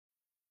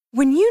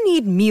When you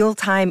need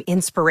mealtime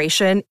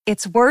inspiration,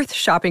 it's worth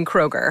shopping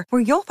Kroger,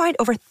 where you'll find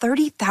over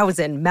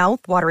 30,000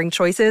 mouth-watering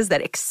choices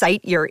that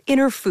excite your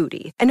inner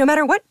foodie. And no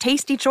matter what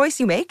tasty choice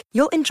you make,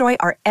 you'll enjoy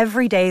our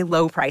everyday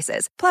low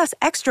prices, plus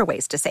extra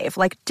ways to save,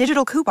 like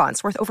digital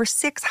coupons worth over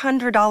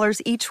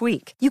 $600 each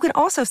week. You can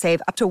also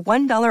save up to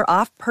 $1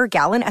 off per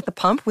gallon at the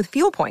pump with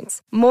fuel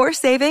points. More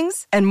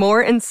savings and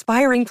more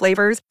inspiring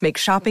flavors make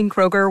shopping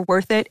Kroger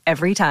worth it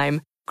every time.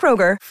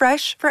 Kroger,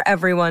 fresh for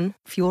everyone.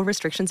 Fuel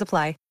restrictions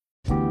apply.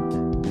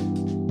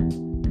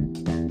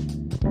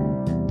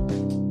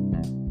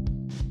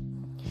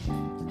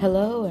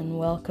 Hello and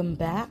welcome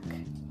back.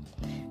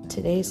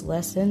 Today's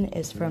lesson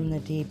is from the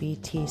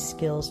DBT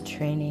Skills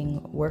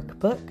Training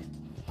Workbook,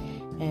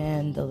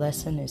 and the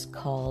lesson is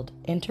called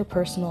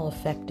Interpersonal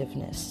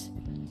Effectiveness.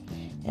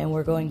 And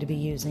we're going to be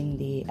using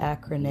the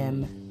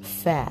acronym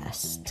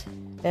FAST,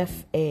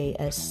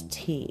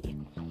 F-A-S-T.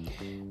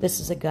 This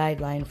is a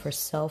guideline for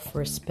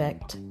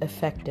self-respect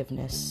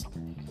effectiveness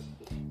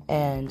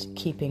and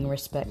keeping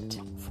respect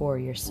for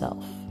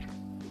yourself.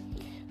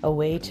 A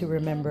way to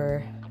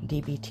remember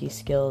DBT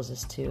skills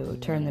is to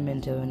turn them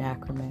into an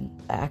acronym.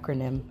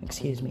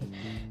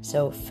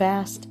 So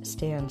FAST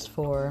stands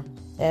for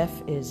F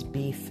is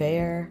be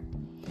fair,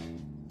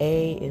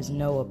 A is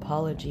no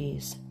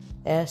apologies,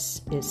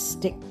 S is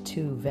stick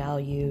to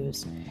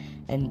values,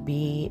 and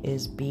B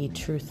is be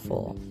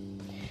truthful.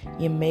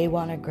 You may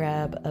want to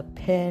grab a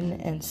pen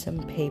and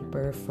some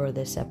paper for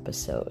this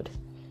episode.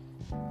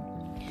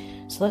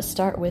 So let's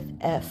start with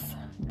F,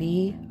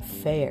 be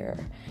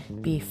fair.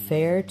 Be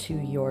fair to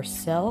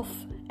yourself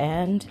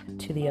and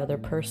to the other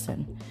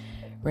person.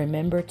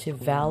 Remember to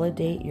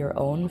validate your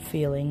own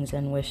feelings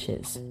and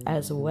wishes,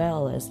 as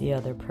well as the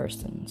other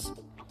person's.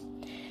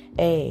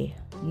 A,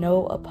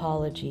 no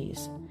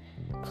apologies.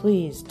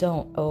 Please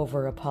don't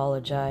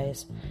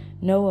over-apologize.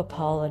 No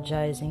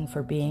apologizing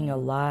for being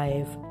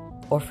alive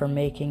or for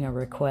making a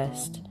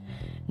request.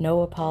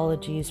 No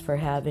apologies for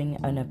having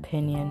an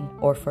opinion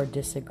or for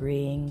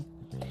disagreeing.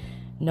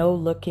 No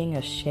looking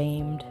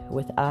ashamed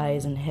with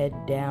eyes and head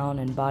down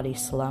and body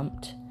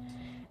slumped.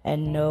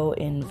 And no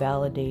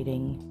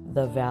invalidating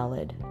the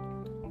valid.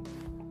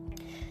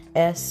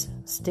 S,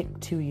 stick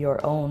to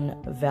your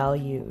own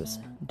values.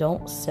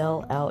 Don't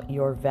sell out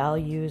your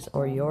values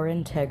or your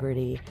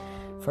integrity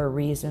for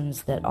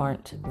reasons that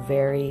aren't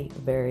very,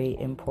 very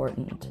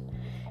important.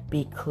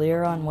 Be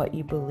clear on what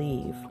you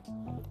believe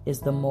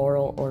is the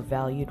moral or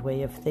valued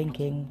way of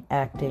thinking,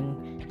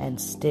 acting, and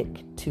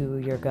stick to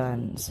your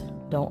guns.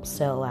 Don't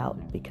sell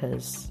out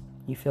because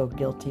you feel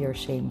guilty or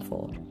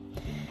shameful.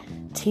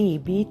 T,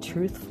 be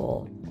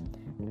truthful.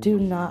 Do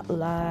not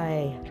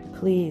lie.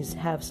 Please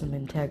have some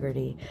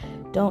integrity.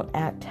 Don't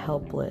act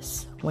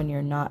helpless when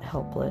you're not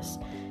helpless.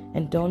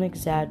 And don't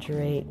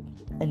exaggerate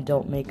and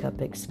don't make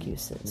up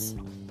excuses.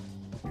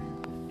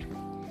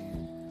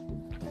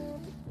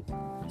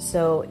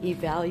 So,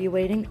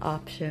 evaluating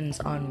options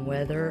on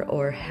whether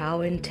or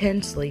how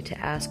intensely to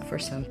ask for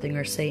something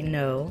or say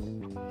no,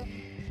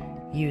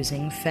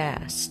 using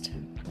FAST.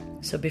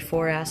 So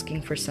before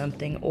asking for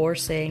something or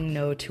saying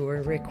no to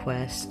a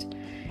request,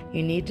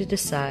 you need to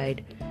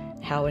decide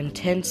how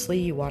intensely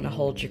you want to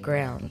hold your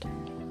ground.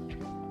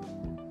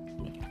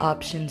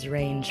 Options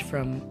range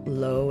from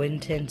low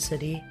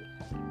intensity,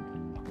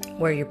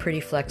 where you're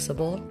pretty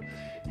flexible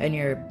and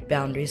your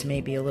boundaries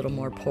may be a little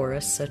more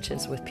porous, such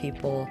as with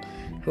people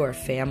who are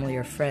family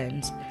or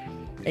friends,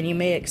 and you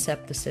may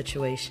accept the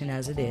situation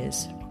as it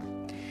is.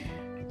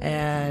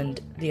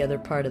 And the other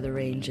part of the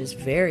range is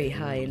very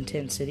high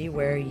intensity,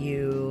 where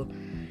you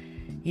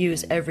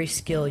use every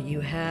skill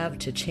you have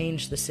to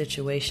change the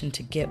situation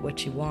to get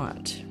what you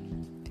want.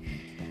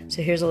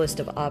 So here's a list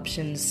of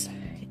options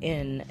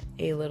in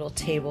a little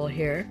table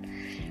here.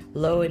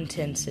 Low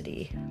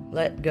intensity,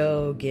 let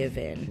go, give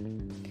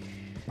in.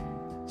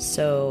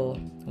 So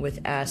with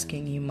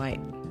asking, you might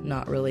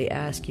not really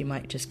ask, you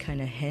might just kind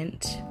of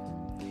hint.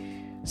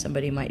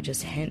 Somebody might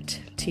just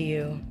hint to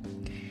you.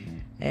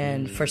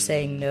 And for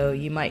saying no,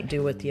 you might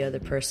do what the other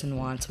person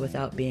wants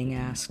without being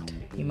asked.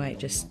 You might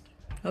just,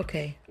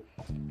 okay.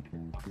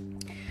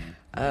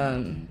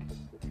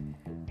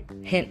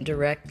 Hint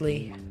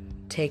directly,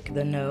 take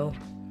the no.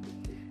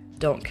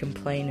 Don't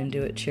complain and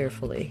do it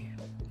cheerfully.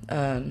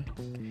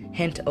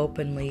 Hint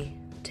openly,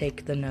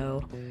 take the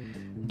no.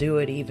 Do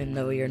it even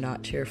though you're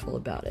not cheerful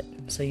about it.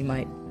 So you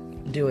might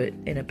do it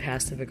in a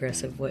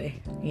passive-aggressive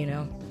way,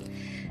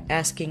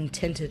 Asking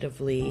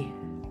tentatively,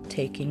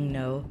 taking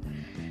no.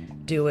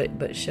 Do it,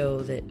 but show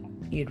that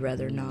you'd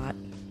rather not.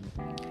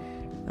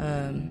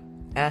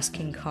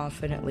 Asking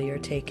confidently or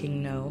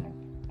taking no.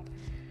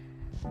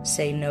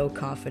 Say no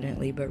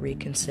confidently, but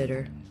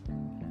reconsider.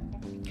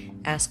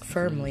 Ask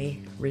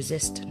firmly,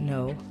 resist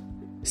no.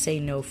 Say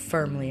no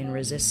firmly and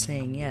resist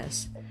saying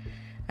yes.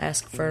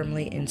 Ask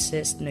firmly,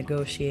 insist,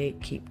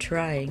 negotiate, keep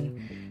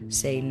trying.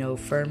 Say no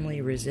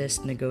firmly,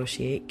 resist,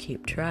 negotiate,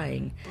 keep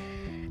trying.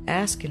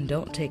 Ask and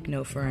don't take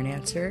no for an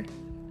answer,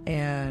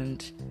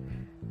 and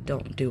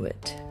don't do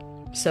it.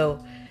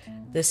 So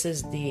this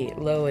is the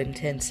low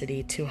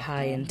intensity to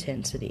high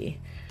intensity.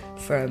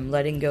 from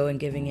letting go and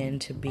giving in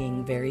to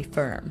being very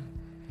firm.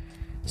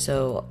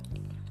 So,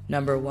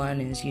 number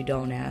one is you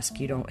don't ask,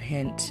 you don't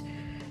hint,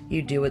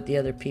 you do what the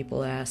other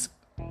people ask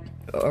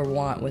or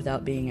want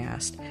without being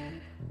asked.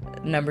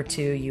 Number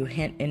two, you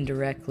hint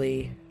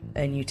indirectly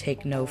and you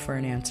take no for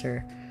an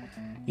answer.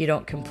 You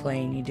don't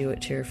complain, you do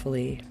it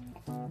cheerfully.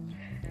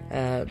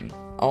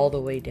 All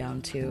the way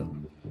down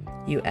to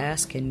you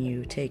ask and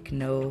you take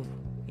no,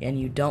 and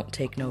you don't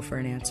take no for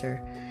an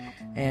answer,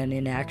 and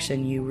in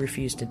action you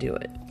refuse to do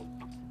it.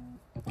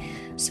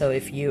 So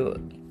if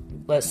you,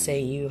 let's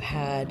say you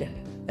had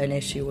an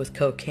issue with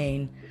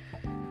cocaine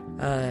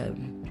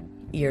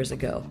years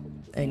ago,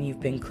 and you've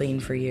been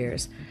clean for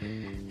years,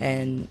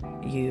 and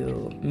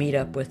you meet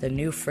up with a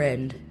new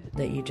friend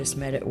that you just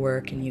met at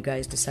work, and you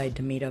guys decide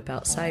to meet up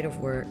outside of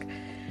work,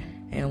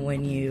 and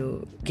when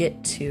you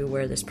get to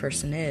where this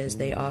person is,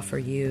 they offer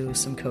you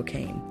some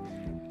cocaine.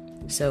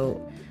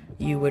 So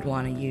you would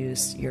want to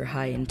use your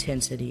high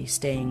intensity,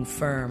 staying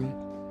firm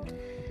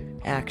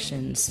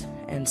actions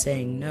and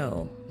saying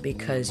no,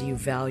 because you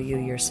value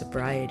your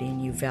sobriety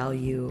and you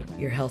value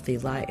your healthy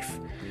life.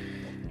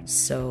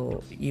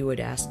 So you would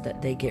ask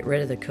that they get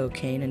rid of the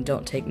cocaine and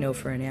don't take no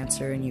for an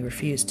answer, and you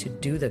refuse to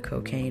do the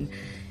cocaine,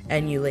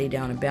 and you lay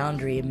down a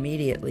boundary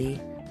immediately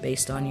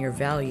based on your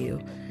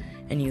value,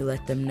 and you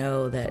let them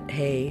know that,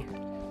 hey,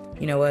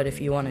 you know what, if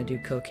you want to do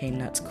cocaine,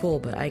 that's cool,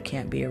 but I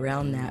can't be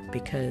around that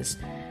because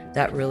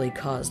that really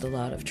caused a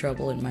lot of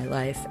trouble in my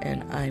life,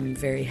 and I'm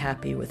very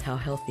happy with how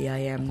healthy I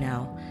am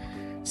now.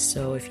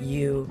 So if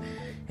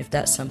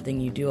that's something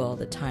you do all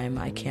the time,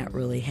 I can't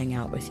really hang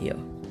out with you.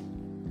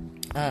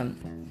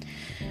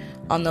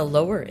 On the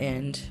lower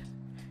end,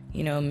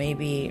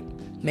 maybe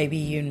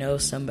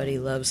somebody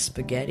loves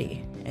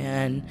spaghetti,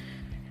 and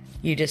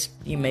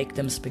you make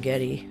them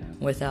spaghetti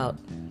without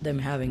them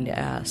having to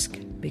ask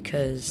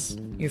because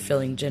you're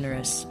feeling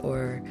generous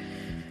or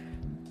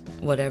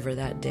whatever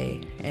that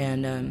day,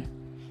 and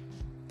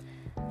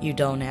you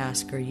don't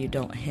ask or you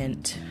don't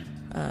hint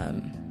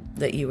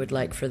that you would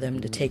like for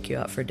them to take you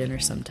out for dinner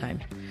sometime.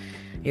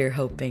 You're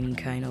hoping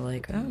kind of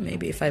like, oh,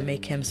 maybe if I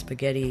make him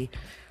spaghetti,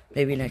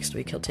 maybe next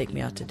week he'll take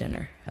me out to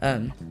dinner.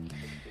 I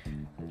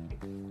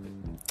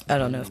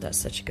don't know if that's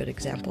such a good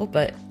example,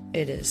 but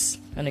it is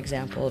an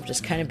example of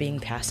just kind of being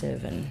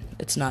passive, and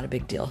it's not a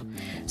big deal.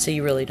 So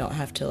you really don't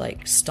have to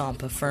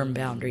stomp a firm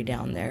boundary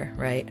down there,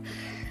 right?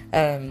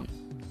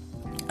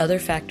 Other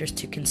factors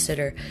to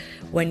consider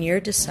when you're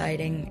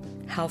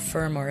deciding how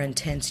firm or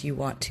intense you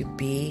want to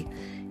be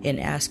in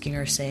asking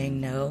or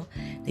saying no.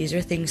 These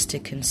are things to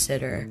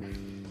consider.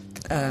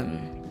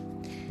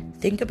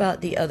 Think about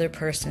the other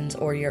person's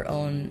or your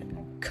own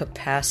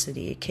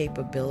capability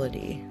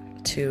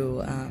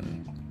to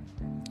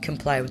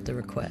comply with the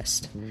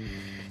request.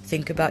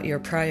 Think about your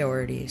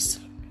priorities.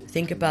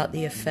 Think about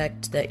the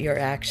effect that your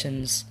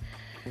actions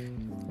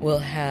will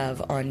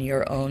have on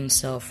your own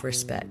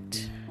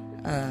self-respect.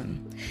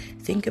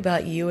 Think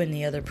about you and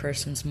the other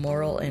person's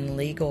moral and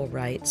legal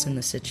rights in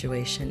the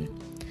situation.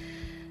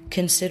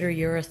 Consider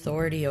your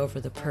authority over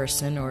the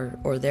person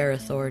or their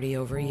authority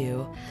over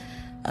you.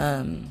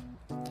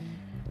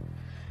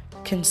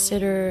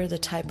 Consider the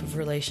type of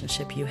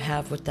relationship you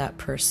have with that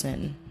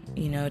person.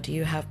 Do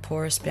you have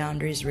porous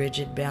boundaries,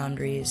 rigid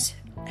boundaries,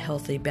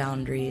 healthy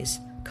boundaries,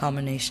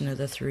 combination of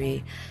the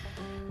three?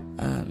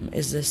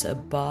 Is this a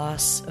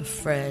boss, a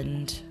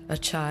friend, a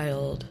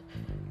child,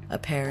 a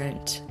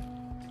parent?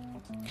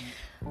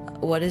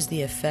 What is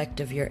the effect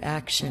of your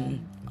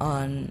action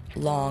on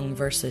long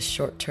versus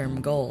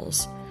short-term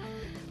goals?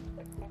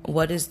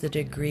 What is the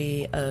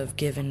degree of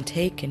give and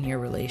take in your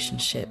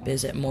relationship?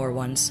 Is it more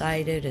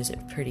one-sided? Is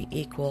it pretty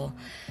equal?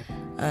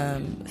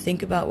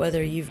 Think about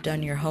whether you've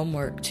done your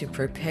homework to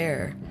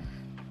prepare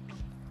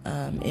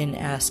in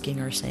asking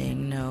or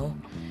saying no.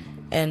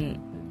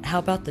 And how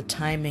about the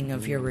timing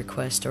of your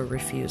request or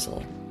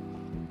refusal?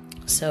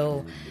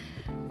 So,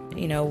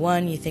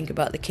 one, you think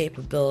about the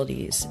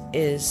capabilities.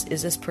 Is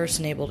this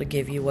person able to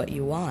give you what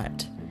you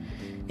want?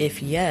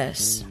 If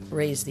yes,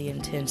 raise the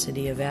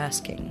intensity of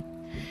asking.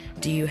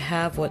 Do you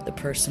have what the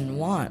person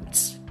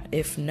wants?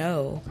 If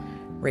no,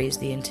 raise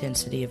the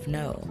intensity of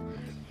no.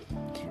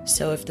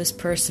 So if this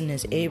person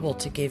is able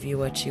to give you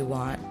what you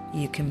want,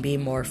 you can be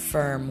more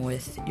firm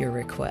with your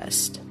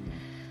request.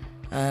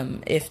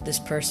 If this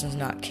person's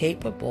not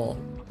capable,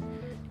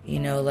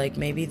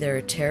 maybe they're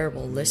a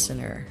terrible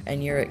listener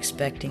and you're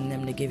expecting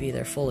them to give you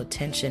their full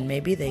attention,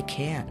 maybe they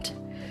can't.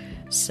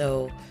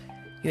 So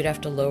you'd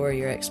have to lower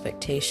your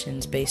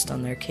expectations based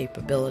on their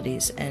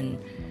capabilities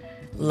and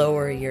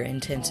lower your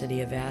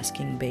intensity of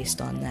asking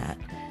based on that.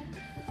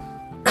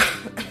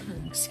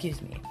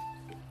 Excuse me.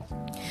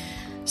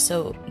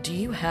 So, do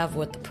you have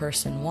what the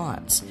person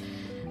wants?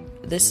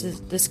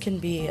 This can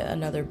be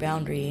another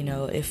boundary,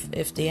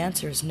 if the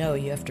answer is no,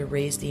 you have to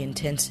raise the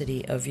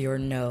intensity of your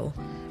no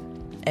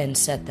and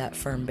set that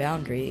firm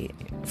boundary.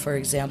 For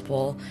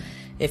example,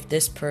 if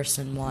this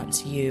person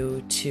wants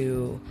you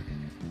to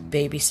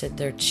babysit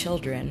their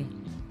children,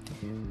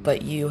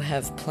 but you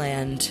have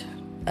planned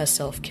a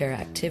self-care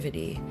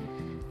activity,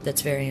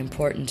 that's very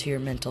important to your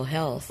mental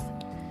health,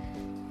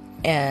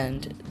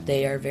 and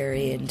they are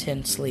very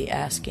intensely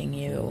asking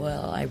you,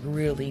 well, I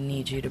really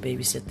need you to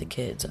babysit the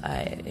kids.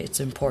 It's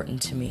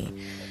important to me.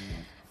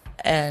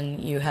 And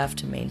you have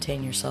to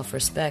maintain your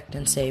self-respect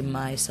and say,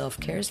 my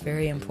self-care is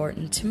very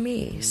important to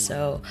me.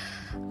 So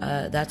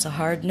that's a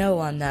hard no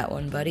on that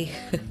one, buddy.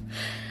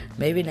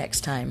 Maybe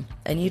next time.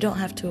 And you don't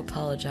have to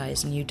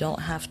apologize, and you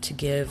don't have to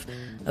give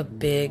a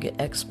big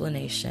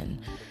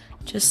explanation.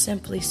 Just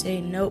simply say,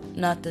 nope,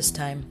 not this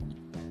time.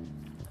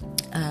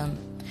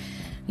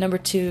 Number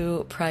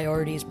 2,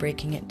 priorities,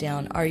 breaking it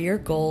down. Are your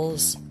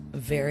goals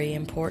very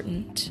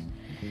important?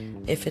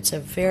 If it's a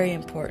very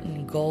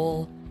important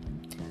goal,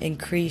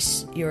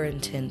 increase your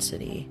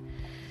intensity.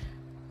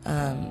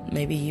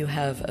 Maybe you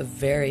have a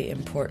very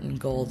important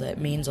goal that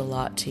means a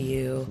lot to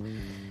you,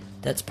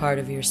 that's part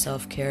of your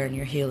self-care and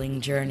your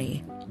healing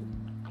journey,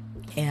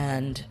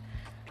 and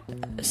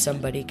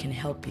somebody can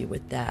help you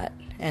with that,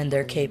 and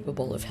they're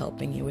capable of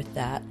helping you with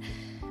that,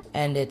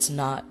 and it's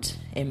not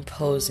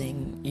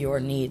imposing your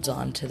needs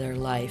onto their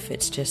life.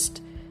 It's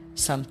just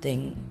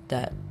something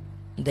that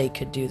they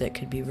could do that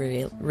could be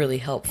really, really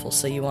helpful,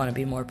 so you want to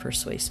be more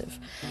persuasive.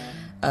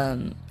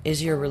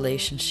 Is your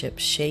relationship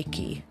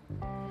shaky?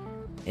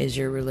 Is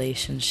your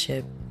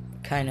relationship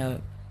kind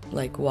of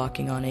like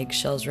walking on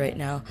eggshells right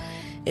now?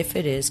 If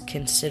it is,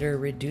 consider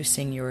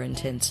reducing your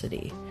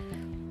intensity.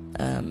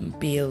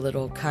 Be a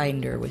little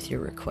kinder with your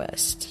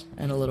request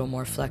and a little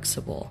more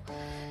flexible.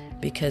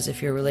 Because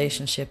if your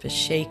relationship is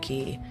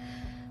shaky,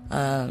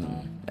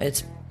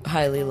 it's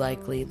highly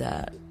likely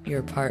that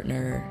your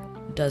partner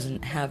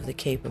doesn't have the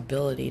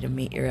capability to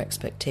meet your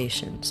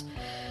expectations.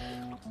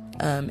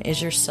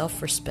 Is your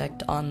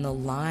self-respect on the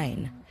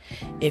line?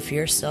 If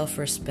your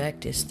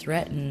self-respect is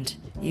threatened,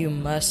 you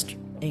must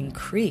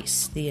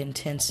increase the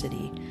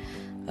intensity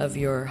of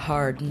your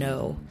hard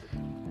no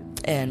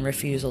and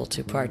refusal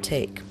to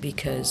partake,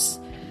 because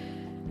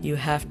you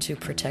have to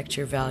protect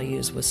your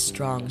values with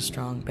strong,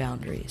 strong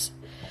boundaries.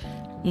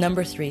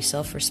 Number 3,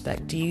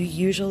 self-respect. Do you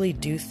usually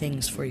do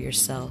things for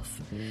yourself?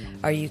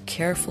 Are you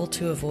careful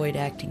to avoid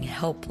acting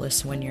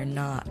helpless when you're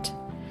not?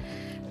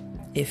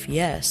 If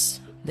yes,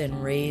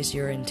 then raise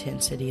your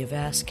intensity of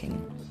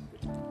asking.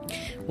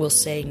 Will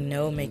saying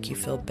no make you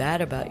feel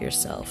bad about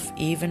yourself,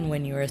 even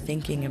when you are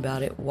thinking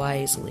about it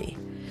wisely?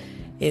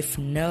 If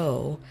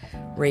no,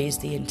 raise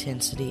the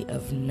intensity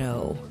of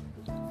no.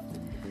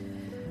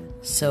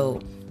 So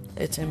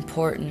it's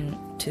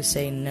important to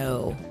say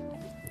no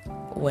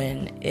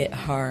when it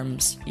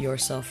harms your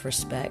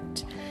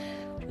self-respect,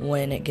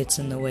 when it gets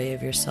in the way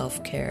of your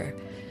self-care.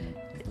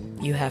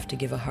 You have to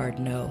give a hard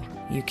no.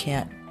 You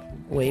can't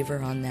waver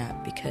on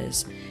that,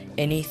 because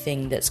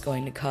anything that's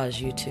going to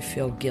cause you to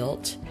feel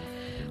guilt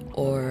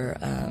or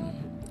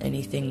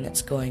anything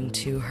that's going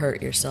to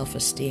hurt your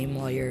self-esteem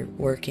while you're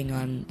working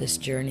on this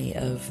journey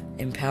of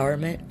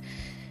empowerment,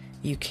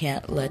 you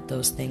can't let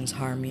those things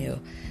harm you.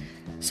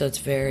 So it's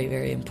very,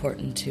 very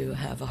important to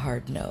have a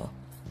hard no.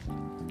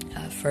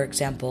 For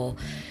example,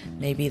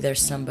 maybe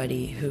there's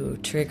somebody who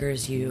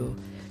triggers you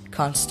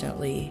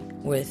constantly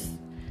with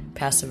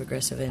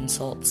passive-aggressive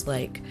insults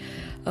like,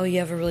 oh, you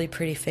have a really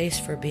pretty face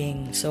for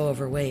being so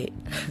overweight,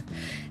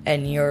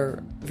 and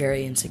you're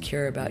very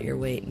insecure about your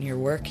weight and you're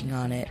working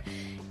on it.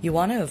 You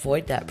want to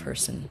avoid that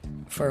person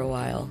for a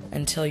while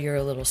until you're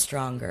a little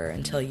stronger,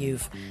 until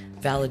you've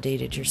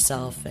validated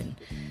yourself and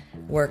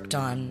worked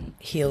on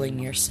healing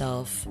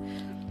yourself.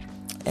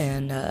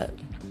 And,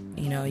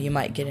 you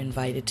might get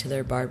invited to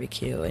their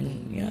barbecue,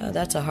 and,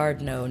 that's a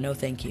hard no. No,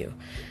 thank you.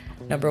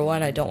 Number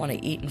 1, I don't want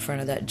to eat in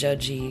front of that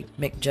judgy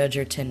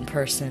McJudgerton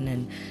person,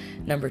 and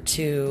number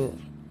 2,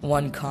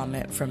 one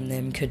comment from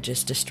them could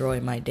just destroy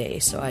my day,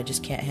 so I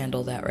just can't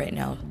handle that right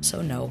now.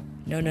 So no.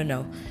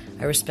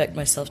 I respect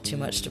myself too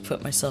much to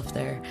put myself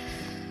there.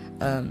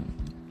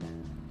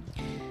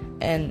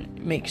 And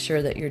make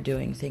sure that you're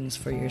doing things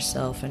for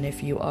yourself, and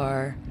if you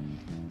are,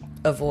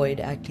 avoid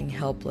acting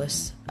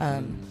helpless.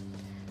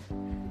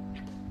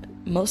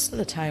 Most of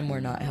the time we're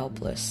not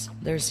helpless.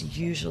 There's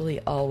usually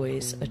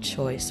always a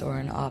choice or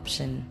an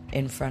option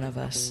in front of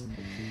us.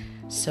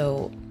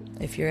 So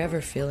if you're ever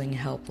feeling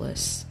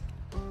helpless,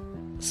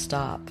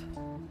 stop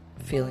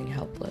feeling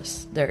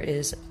helpless. There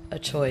is a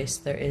choice.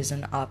 There is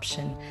an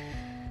option.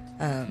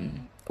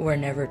 We're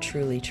never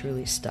truly,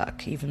 truly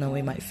stuck, even though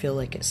we might feel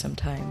like it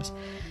sometimes.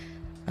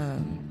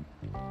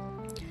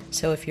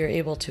 So if you're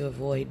able to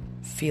avoid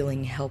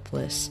feeling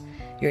helpless,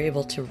 you're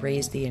able to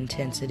raise the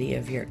intensity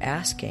of your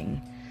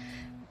asking,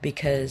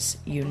 because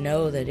you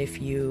know that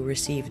if you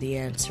receive the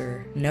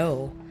answer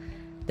no,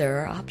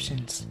 there are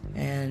options,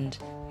 and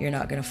you're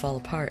not going to fall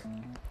apart.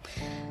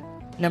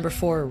 Number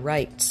 4,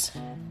 rights.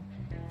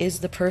 Is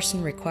the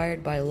person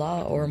required by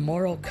law or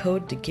moral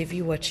code to give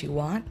you what you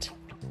want?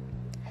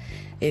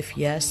 If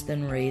yes,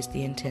 then raise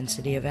the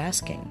intensity of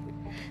asking.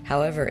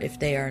 However, if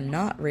they are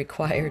not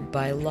required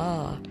by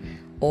law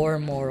or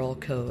moral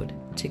code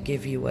to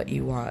give you what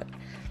you want,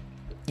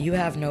 you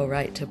have no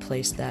right to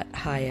place that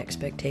high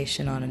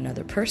expectation on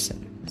another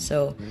person.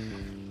 So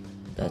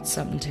that's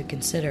something to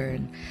consider.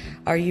 And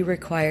are you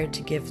required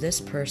to give this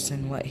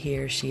person what he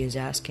or she is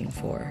asking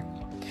for?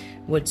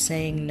 Would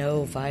saying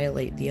no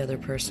violate the other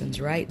person's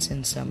rights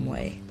in some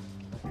way?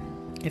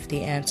 If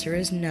the answer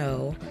is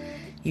no,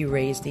 you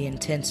raise the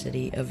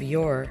intensity of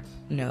your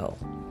no.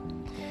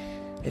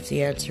 If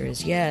the answer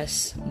is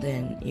yes,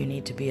 then you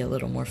need to be a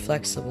little more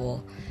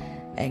flexible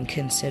and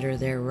consider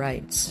their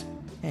rights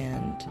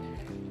and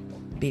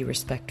be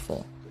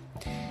respectful.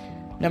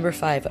 Number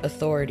 5,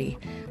 authority.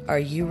 Are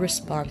you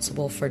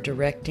responsible for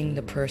directing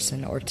the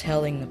person or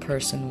telling the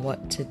person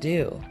what to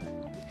do?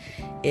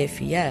 If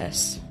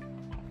yes,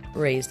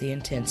 raise the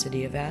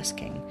intensity of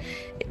asking.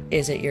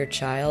 Is it your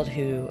child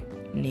who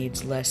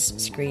needs less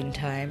screen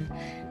time?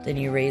 Then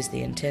you raise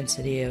the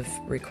intensity of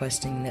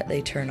requesting that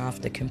they turn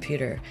off the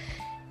computer.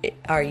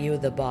 Are you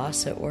the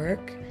boss at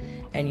work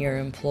and your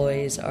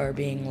employees are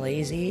being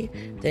lazy?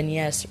 Then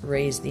yes,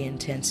 raise the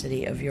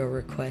intensity of your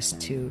request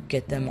to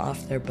get them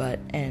off their butt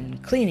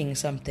and cleaning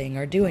something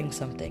or doing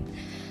something.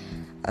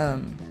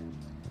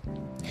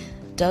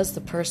 Does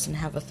the person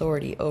have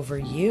authority over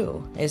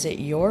you? Is it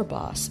your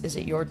boss? Is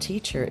it your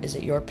teacher? Is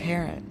it your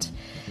parent?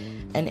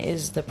 And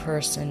is the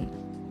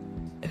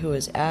person who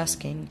is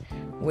asking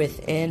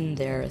within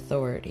their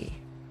authority?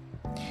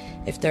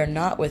 If they're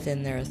not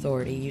within their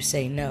authority, you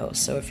say no.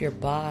 So if your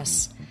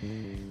boss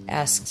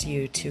asks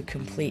you to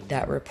complete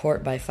that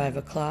report by 5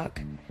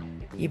 o'clock,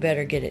 you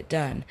better get it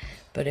done.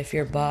 But if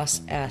your boss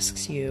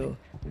asks you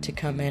to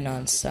come in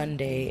on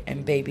Sunday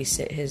and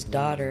babysit his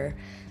daughter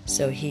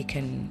so he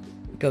can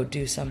go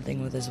do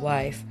something with his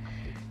wife,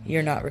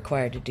 you're not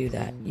required to do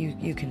that.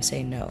 You can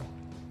say no.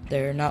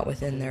 They're not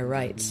within their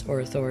rights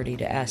or authority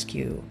to ask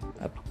you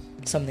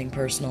something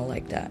personal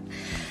like that.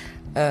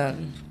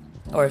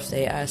 Or if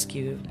they ask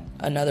you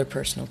another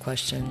personal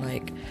question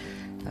like,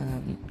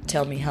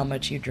 tell me how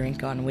much you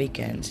drink on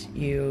weekends,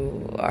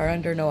 you are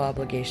under no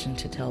obligation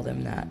to tell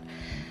them that.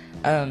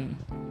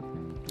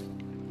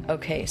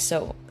 Okay,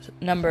 so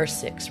number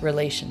 6,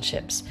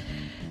 relationships.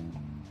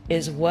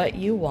 Is what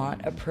you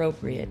want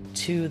appropriate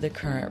to the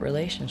current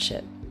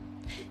relationship?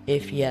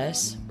 If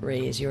yes,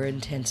 raise your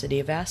intensity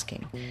of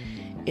asking.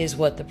 Is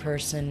what the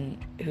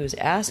person who's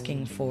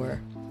asking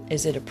for,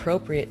 is it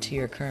appropriate to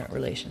your current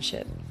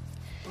relationship?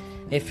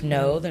 If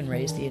no, then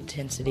raise the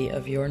intensity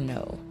of your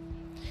no.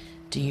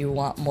 Do you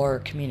want more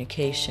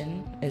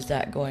communication? Is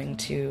that going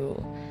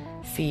to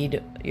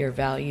feed your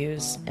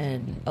values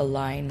and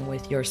align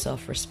with your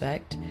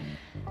self-respect?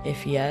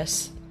 If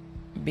yes,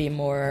 be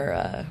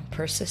more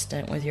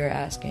persistent with your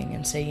asking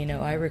and say,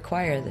 I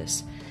require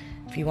this.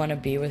 If you want to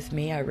be with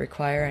me, I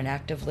require an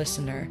active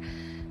listener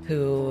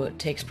who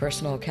takes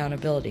personal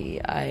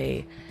accountability.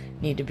 I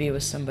need to be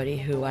with somebody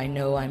who I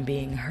know I'm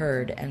being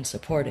heard and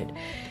supported.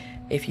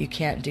 If you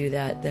can't do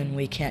that, then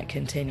we can't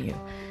continue.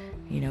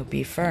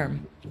 Be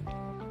firm.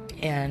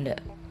 And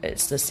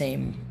it's the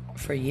same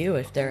for you.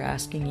 If they're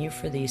asking you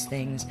for these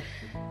things,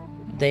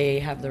 they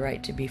have the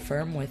right to be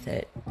firm with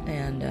it.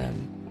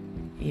 And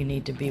you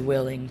need to be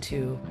willing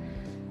to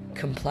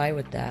comply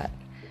with that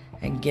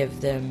and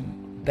give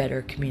them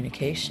better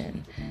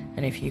communication.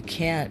 And if you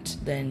can't,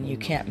 then you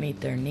can't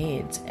meet their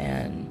needs,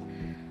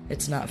 and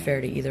it's not fair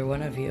to either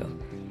one of you.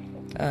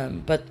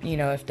 But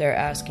if they're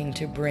asking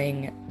to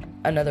bring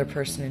another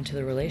person into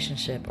the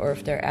relationship, or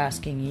if they're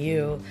asking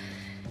you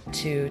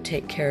to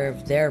take care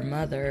of their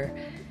mother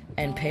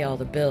and pay all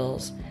the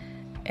bills,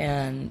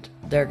 and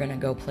they're going to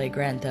go play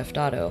Grand Theft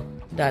Auto,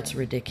 that's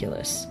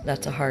ridiculous.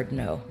 That's a hard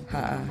no.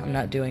 I'm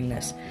not doing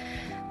this.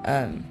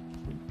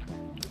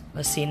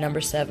 Let's see,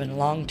 number 7,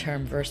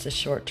 long-term versus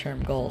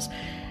short-term goals.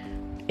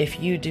 If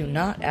you do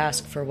not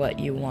ask for what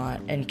you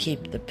want and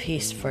keep the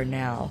peace for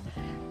now,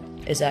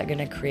 is that going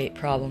to create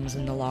problems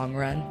in the long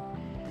run?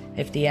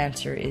 If the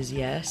answer is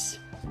yes,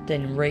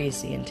 then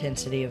raise the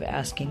intensity of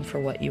asking for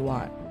what you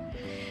want.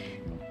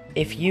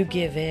 If you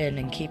give in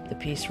and keep the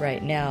peace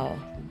right now,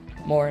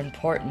 more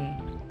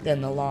important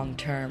than the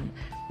long-term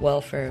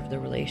welfare of the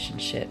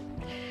relationship,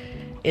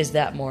 is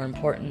that more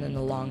important than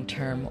the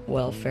long-term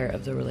welfare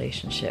of the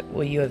relationship?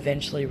 Will you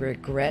eventually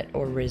regret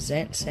or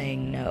resent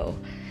saying no?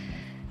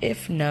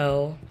 If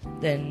no,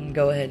 then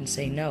go ahead and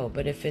say no.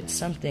 But if it's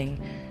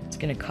something that's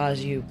going to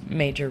cause you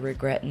major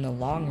regret in the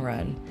long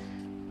run,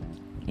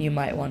 you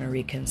might want to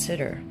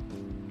reconsider.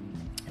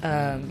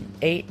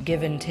 8,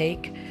 give and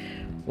take.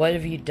 What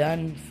have you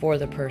done for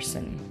the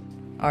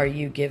person? Are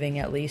you giving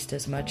at least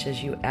as much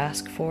as you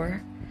ask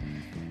for?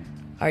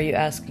 Are you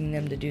asking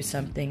them to do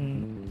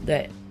something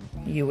that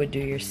you would do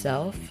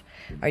yourself?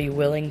 Are you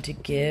willing to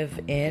give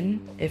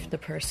in if the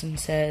person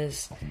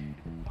says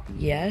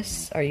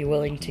yes? Are you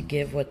willing to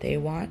give what they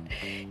want?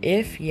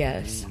 If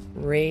yes,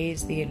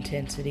 raise the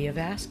intensity of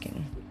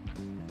asking.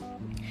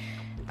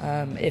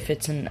 If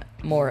it's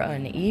more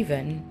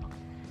uneven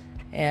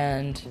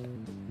and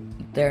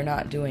they're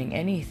not doing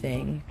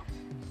anything,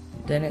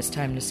 then it's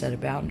time to set a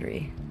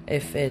boundary.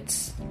 If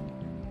it's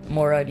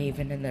more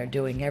uneven and they're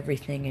doing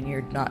everything and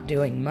you're not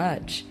doing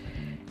much,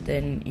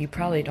 then you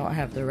probably don't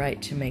have the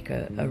right to make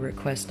a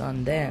request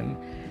on them.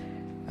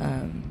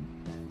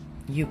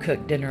 you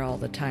cook dinner all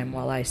the time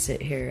while I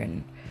sit here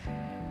and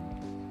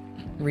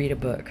read a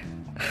book.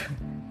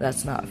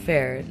 That's not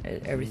fair.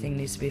 Everything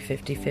needs to be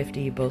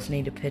 50-50. You both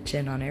need to pitch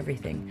in on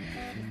everything.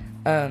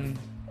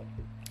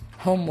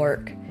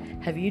 Homework.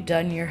 Have you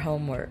done your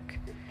homework?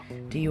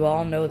 Do you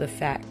all know the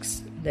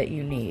facts that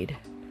you need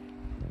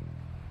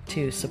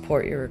to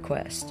support your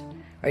request?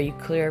 Are you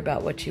clear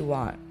about what you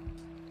want?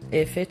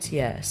 If it's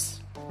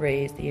yes,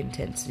 raise the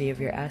intensity of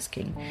your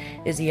asking.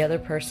 Is the other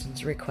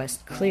person's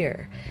request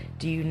clear?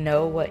 Do you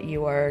know what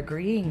you are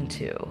agreeing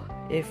to?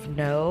 If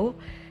no,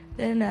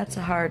 then that's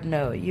a hard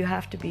no. You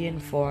have to be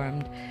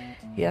informed.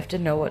 You have to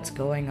know what's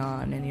going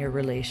on in your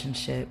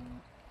relationship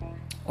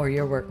or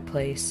your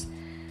workplace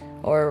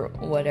or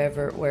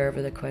whatever,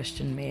 wherever the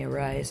question may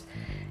arise.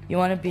 You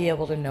want to be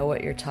able to know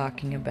what you're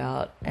talking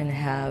about and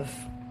have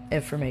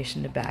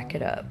information to back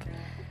it up.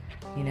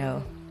 You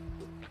know,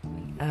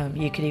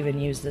 you could even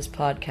use this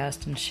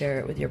podcast and share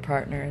it with your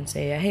partner and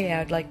say, hey,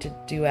 I'd like to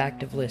do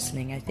active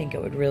listening. I think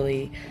it would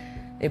really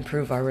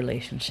improve our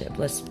relationship.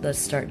 Let's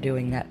start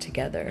doing that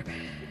together.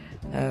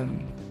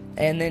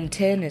 And then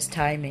 10 is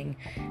timing.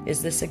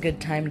 Is this a good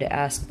time to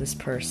ask this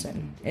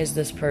person? Is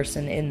this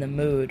person in the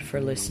mood for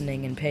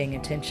listening and paying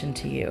attention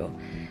to you?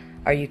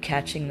 Are you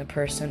catching the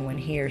person when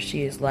he or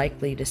she is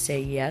likely to say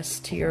yes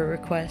to your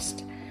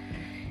request?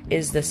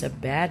 Is this a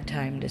bad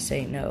time to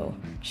say no?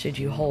 Should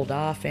you hold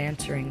off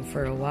answering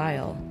for a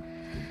while?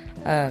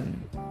 A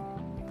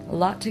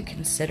lot to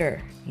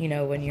consider, you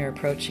know, when you're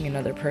approaching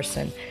another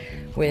person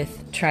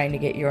with trying to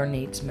get your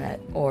needs met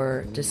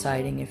or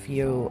deciding if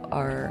you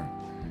are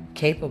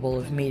capable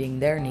of meeting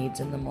their needs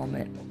in the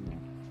moment.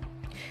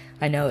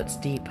 I know it's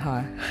deep,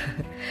 huh?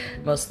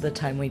 Most of the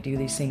time we do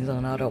these things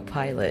on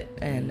autopilot,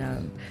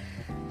 and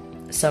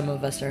some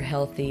of us are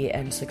healthy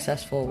and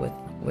successful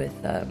with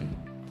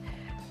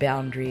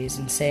boundaries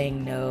and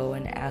saying no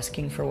and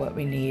asking for what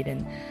we need,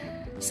 and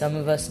some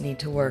of us need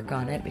to work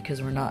on it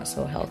because we're not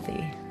so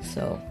healthy.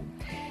 So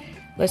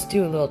let's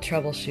do a little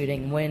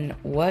troubleshooting when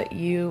what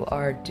you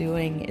are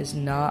doing is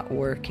not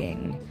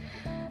working.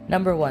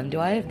 Number 1, do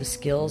I have the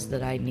skills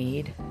that I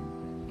need?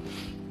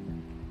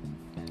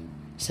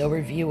 So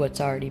review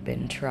what's already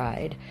been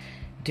tried.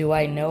 Do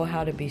I know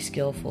how to be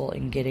skillful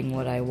in getting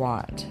what I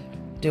want?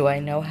 Do I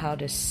know how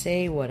to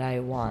say what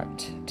I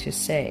want to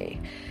say?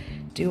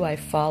 Do I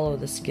follow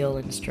the skill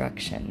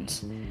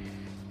instructions?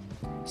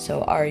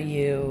 So are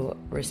you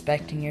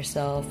respecting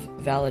yourself,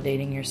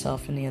 validating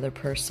yourself in the other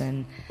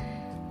person?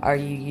 Are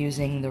you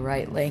using the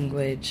right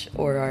language,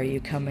 or are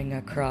you coming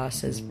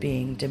across as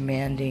being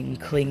demanding,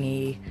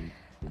 clingy,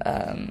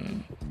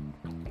 on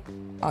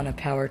a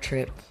power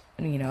trip?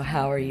 You know,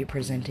 how are you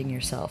presenting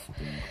yourself?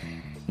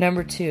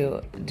 Number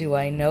 2, do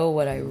I know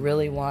what I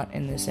really want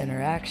in this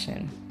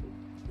interaction?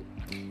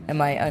 Am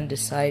I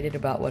undecided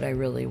about what I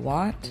really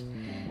want?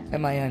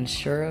 Am I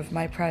unsure of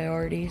my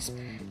priorities?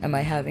 Am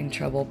I having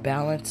trouble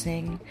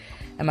balancing?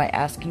 Am I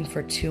asking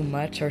for too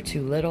much or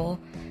too little?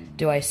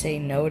 Do I say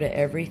no to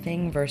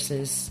everything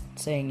versus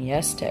saying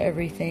yes to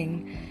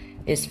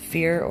everything? Is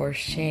fear or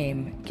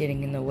shame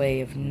getting in the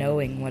way of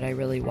knowing what I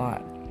really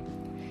want?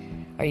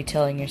 Are you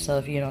telling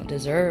yourself you don't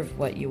deserve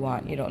what you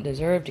want? You don't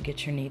deserve to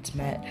get your needs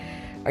met?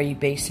 Are you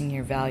basing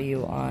your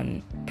value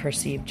on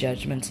perceived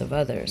judgments of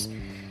others?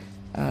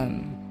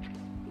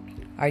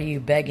 Are you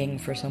begging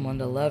for someone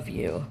to love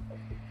you?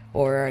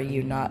 Or are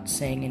you not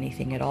saying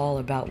anything at all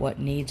about what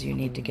needs you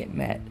need to get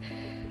met?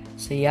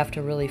 So you have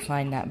to really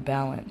find that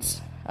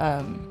balance.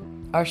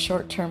 Our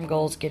short-term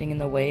goals getting in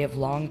the way of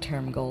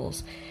long-term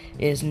goals.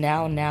 Is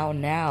now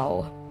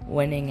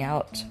winning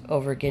out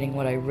over getting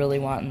what I really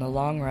want in the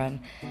long run?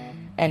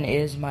 And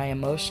is my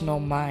emotional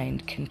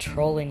mind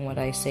controlling what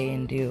I say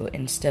and do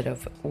instead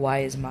of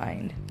wise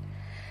mind?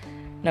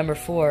 Number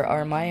 4,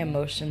 are my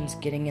emotions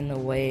getting in the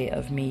way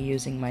of me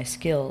using my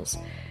skills?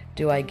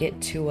 Do I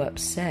get too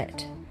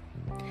upset?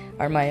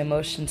 Are my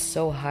emotions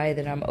so high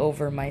that I'm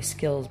over my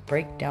skills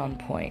breakdown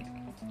point?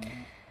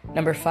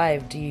 Number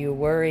 5, do you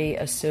worry,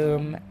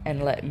 assume,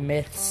 and let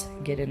myths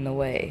get in the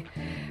way?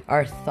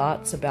 Are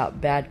thoughts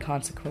about bad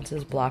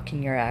consequences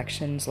blocking your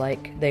actions,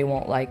 like they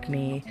won't like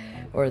me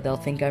or they'll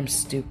think I'm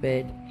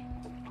stupid?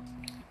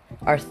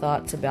 Are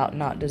thoughts about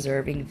not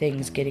deserving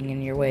things getting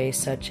in your way,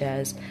 such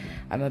as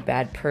I'm a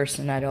bad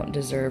person, I don't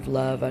deserve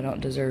love, I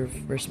don't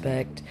deserve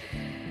respect?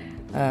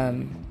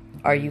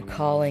 Are you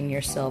calling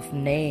yourself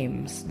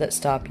names that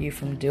stop you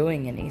from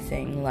doing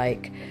anything,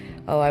 like,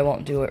 oh, I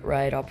won't do it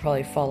right, I'll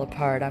probably fall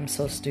apart, I'm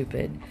so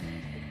stupid?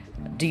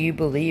 Do you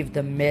believe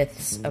the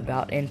myths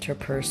about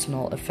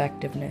interpersonal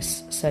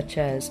effectiveness, such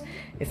as,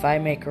 if I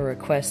make a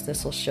request,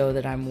 this will show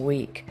that I'm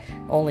weak,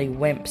 only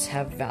wimps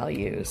have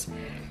values,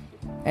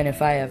 and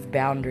if I have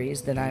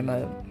boundaries, then I'm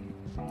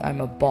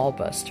a ball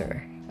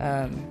buster?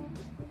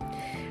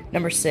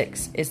 Number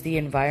 6, is the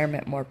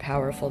environment more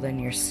powerful than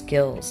your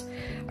skills?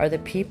 Are the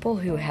people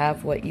who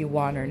have what you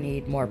want or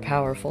need more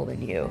powerful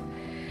than you?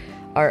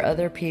 Are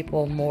other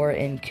people more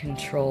in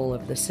control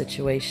of the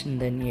situation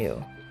than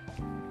you?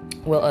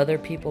 Will other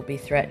people be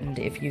threatened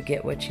if you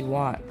get what you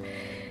want?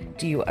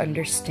 do you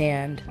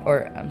understand,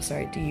 or I'm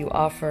sorry, do you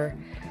offer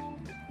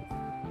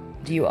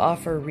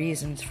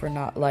reasons for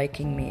not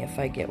liking me if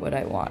I get what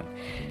I want?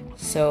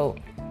 So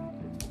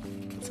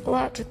it's a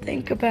lot to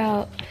think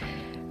about.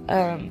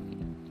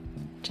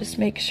 Just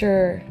make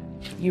sure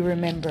you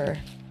remember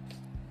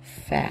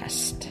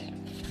fast.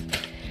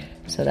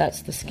 So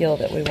that's the skill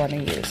that we want to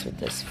use with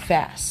this.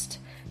 Fast.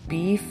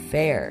 Be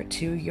fair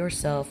to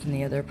yourself and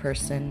the other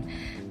person.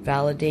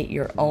 Validate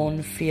your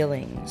own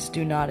feelings.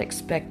 Do not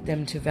expect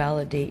them to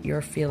validate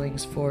your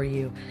feelings for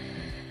you.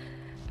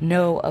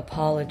 No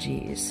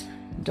apologies.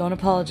 Don't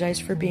apologize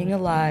for being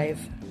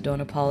alive.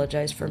 Don't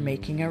apologize for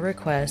making a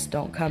request.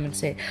 Don't come and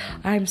say,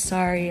 I'm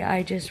sorry,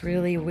 I just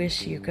really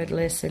wish you could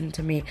listen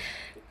to me.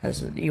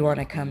 As you want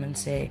to come and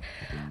say,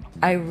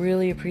 I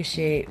really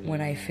appreciate when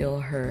I feel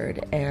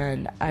heard,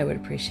 and I would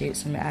appreciate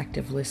some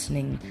active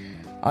listening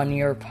on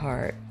your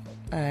part,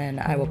 and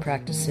I will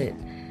practice it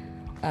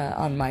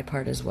on my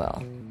part as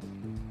well.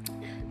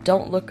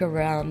 Don't look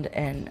around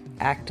and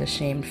act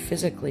ashamed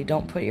physically.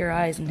 Don't put your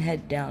eyes and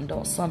head down.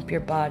 Don't slump your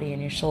body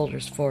and your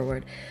shoulders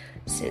forward.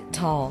 Sit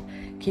tall.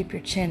 Keep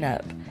your chin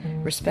up.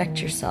 Respect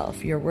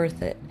yourself. You're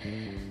worth it.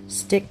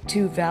 Stick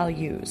to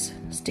values.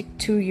 Stick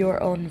to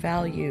your own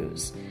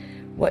values.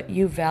 What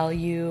you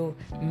value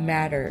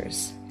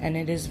matters, and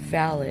it is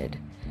valid.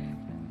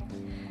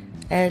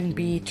 And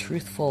be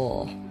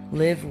truthful.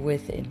 Live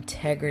with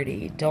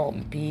integrity.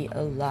 Don't be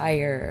a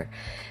liar,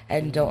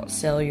 and don't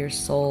sell your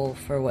soul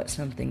for what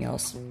somebody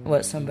else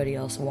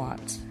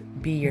wants.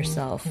 Be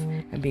yourself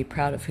and be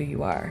proud of who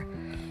you are.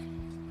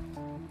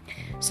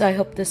 So I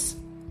hope this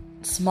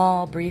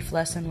small, brief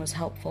lesson was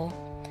helpful.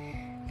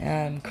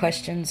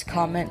 Questions,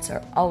 comments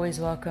are always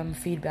welcome.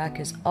 Feedback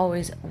is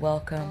always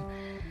welcome.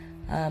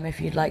 If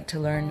you'd like to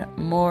learn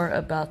more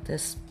about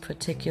this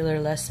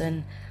particular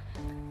lesson,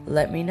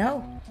 let me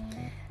know.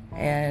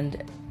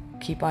 And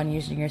keep on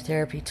using your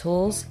therapy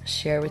tools.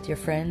 Share with your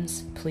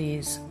friends.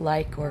 Please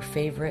like or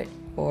favorite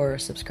or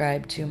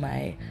subscribe to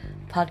my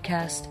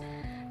podcast.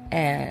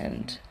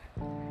 And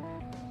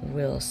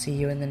we'll see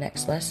you in the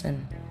next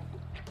lesson.